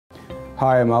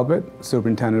Hi, I'm Alpit,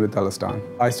 Superintendent with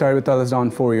EliisDon. I started with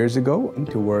EliisDon 4 years ago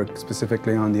to work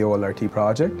specifically on the OLRT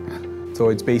project. So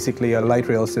it's basically a light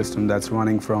rail system that's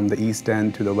running from the east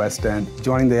end to the west end,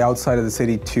 joining the outside of the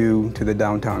city to the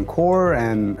downtown core.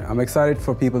 And I'm excited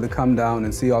for people to come down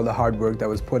and see all the hard work that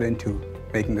was put into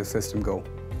making the system go.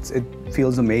 It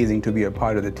feels amazing to be a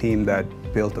part of the team that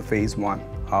built the phase 1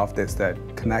 of this that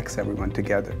connects everyone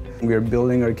together. We are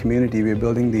building our community, we are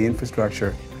building the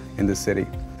infrastructure in the city.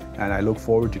 And I look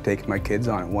forward to taking my kids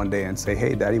on it one day and say,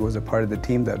 hey, Daddy was a part of the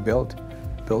team that built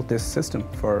this system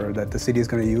that the city is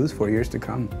going to use for years to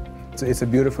come. So it's a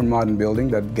beautiful modern building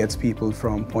that gets people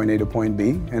from point A to point B,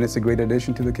 and it's a great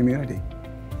addition to the community.